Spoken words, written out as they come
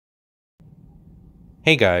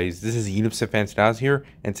Hey guys, this is Fan here,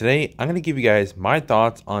 and today I'm going to give you guys my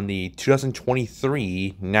thoughts on the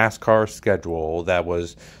 2023 NASCAR schedule that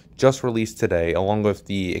was just released today, along with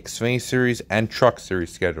the Xfinity Series and Truck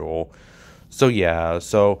Series schedule.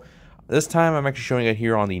 So this time I'm actually showing it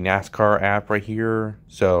here on the NASCAR app right here.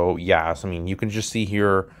 So you can just see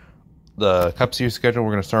here the Cup Series schedule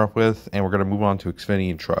we're going to start off with, and we're going to move on to Xfinity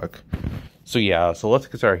and Truck. So let's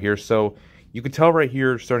get started here. So you can tell right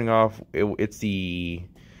here, starting off, it's the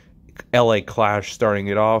LA Clash starting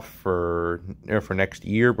it off for next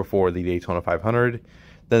year before the Daytona 500.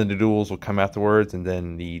 Then the duels will come afterwards, and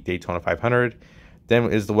then the Daytona 500.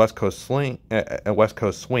 Then is the West Coast swing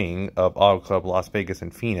of Auto Club Las Vegas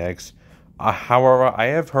and Phoenix. However, I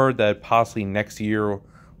have heard that possibly next year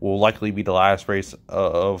will likely be the last race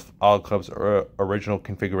of Auto Club's original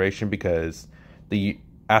configuration, because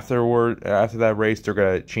after that race they're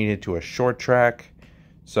gonna change it to a short track.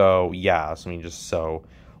 Likely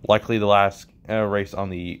the last race on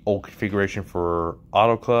the old configuration for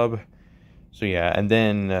Auto Club. And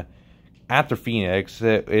then after Phoenix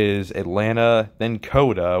it is Atlanta, then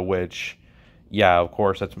Coda, which, of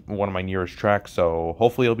course, that's one of my nearest tracks, so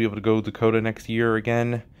hopefully I'll be able to go to Coda next year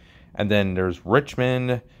again. And then there's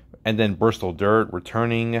Richmond, and then Bristol Dirt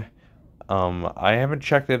returning. I haven't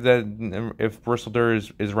checked if Bristol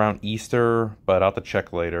Dirt is around Easter, but I'll have to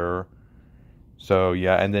check later.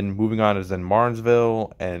 And then moving on is then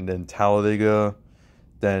Martinsville, and then Talladega.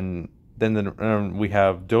 Then we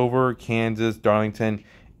have Dover, Kansas, Darlington,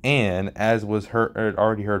 and as was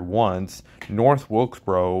already heard once, North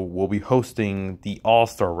Wilkesboro will be hosting the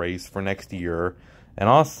All-Star race for next year. And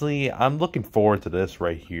honestly, I'm looking forward to this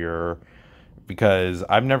right here, because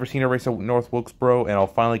I've never seen a race at North Wilkesboro, and I'll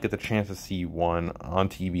finally get the chance to see one on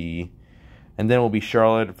TV. And then we'll be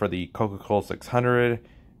Charlotte for the Coca-Cola 600.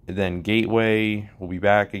 And then Gateway will be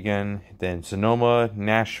back again. Then Sonoma,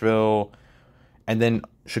 Nashville, and then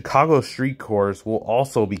Chicago Street Course will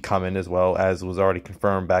also be coming, as well, as was already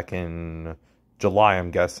confirmed back in July,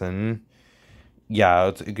 I'm guessing.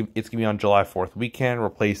 It's going to be on July 4th weekend,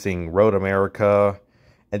 replacing Road America.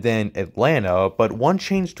 And then Atlanta. But one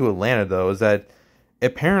change to Atlanta, though, is that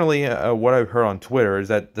apparently what I've heard on Twitter is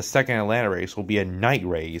that the second Atlanta race will be a night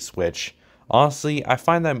race, which honestly I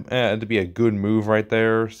find that to be a good move right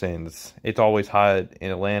there, since it's always hot in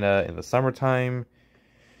Atlanta in the summertime.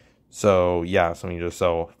 So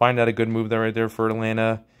find that a good move there right there for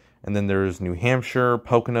Atlanta. And then there's New Hampshire,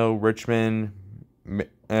 Pocono, Richmond,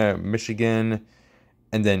 Michigan.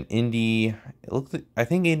 And then Indy, I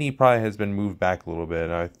think Indy probably has been moved back a little bit,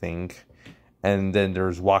 I think. And then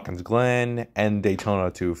there's Watkins Glen and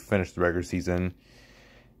Daytona to finish the regular season.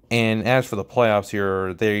 And as for the playoffs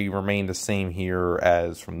here, they remain the same here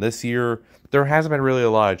as from this year. There hasn't been really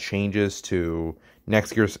a lot of changes to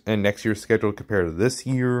next year's schedule compared to this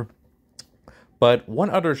year. But one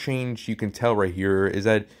other change you can tell right here is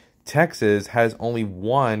that Texas has only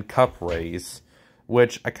one Cup race,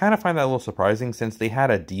 which I kind of find that a little surprising, since they had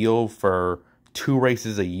a deal for 2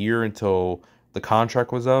 races a year until the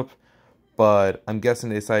contract was up. But I'm guessing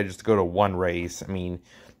they decided just to go to 1 race. I mean,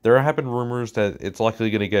 there have been rumors that it's likely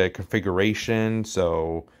going to get a configuration,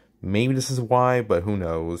 so maybe this is why, but who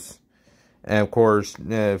knows. And of course,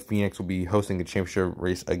 Phoenix will be hosting the championship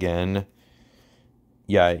race again.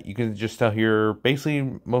 You can just tell here,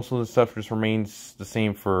 basically most of the stuff just remains the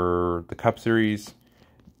same for the Cup Series.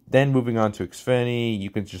 Then moving on to Xfinity, you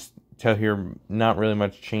can just tell here not really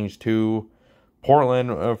much change too. Portland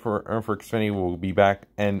for Xfinity will be back,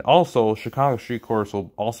 and also Chicago Street Course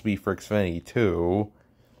will also be for Xfinity too.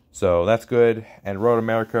 So that's good. And Road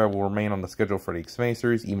America will remain on the schedule for the Xfinity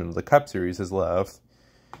Series, even though the Cup Series has left.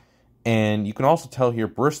 And you can also tell here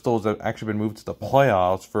Bristol's have actually been moved to the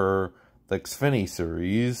playoffs for the Xfinity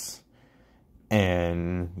Series.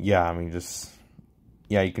 And you can just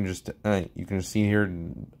see here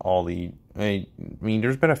all the. I mean,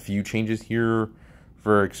 there's been a few changes here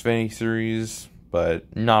for Xfinity Series,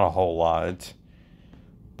 but not a whole lot.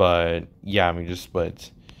 But that's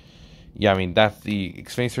the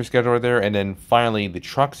Xfinity Series schedule right there. And then finally the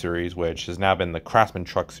Truck Series, which has now been the Craftsman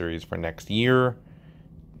Truck Series for next year.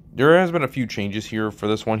 There has been a few changes here for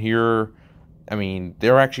this one here. I mean,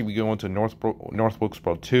 they're actually going to North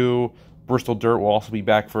Wilkesboro 2. Bristol Dirt will also be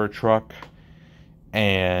back for a truck.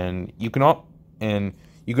 And you can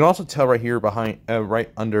also tell right here behind, right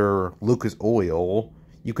under Lucas Oil,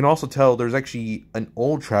 you can also tell there's actually an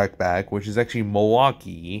old track back, which is actually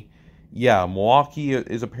Milwaukee. Milwaukee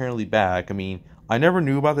is apparently back. I mean, I never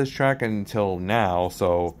knew about this track until now,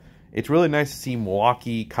 so it's really nice to see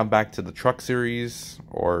Milwaukee come back to the Truck Series,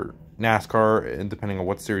 or NASCAR, and depending on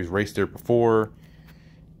what series raced there before.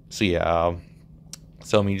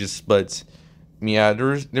 So I mean, yeah,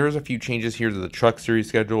 there's a few changes here to the Truck Series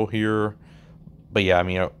schedule here. But yeah, I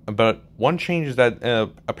mean, but one change is that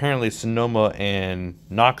apparently Sonoma and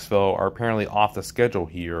Knoxville are apparently off the schedule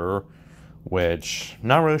here, which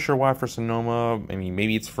not really sure why for Sonoma. I mean,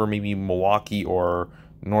 maybe it's for maybe Milwaukee or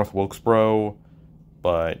North Wilkesboro,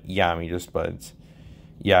 but yeah, I mean, but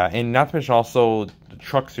yeah, and not to mention also the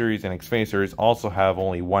Truck Series and Xfinity Series also have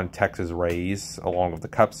only one Texas race along with the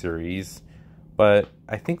Cup Series, but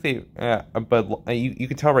I think you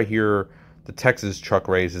can tell right here the Texas Truck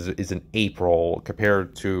race is in April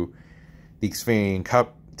compared to the Xfinity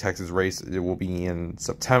Cup Texas race. It will be in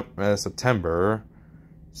September.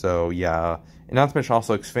 So yeah, and not to mention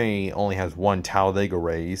also Xfinity only has one Talladega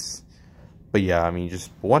race. But yeah, I mean, just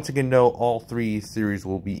once again, no, all three series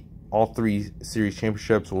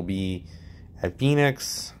championships will be at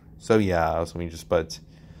Phoenix. So yeah, so I mean,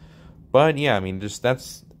 but yeah, I mean, just that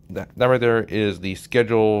right there is the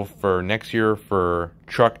schedule for next year for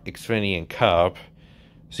Truck, Xfinity, and Cup.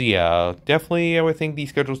 So yeah, definitely I would think these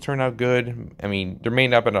schedules turn out good. I mean, there may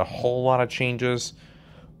not have been a whole lot of changes,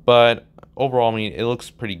 but overall, I mean, it looks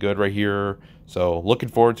pretty good right here. So looking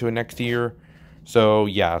forward to it next year. So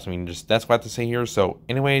yeah, so I mean, just that's what I have to say here. So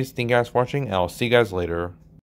anyways, thank you guys for watching, and I'll see you guys later.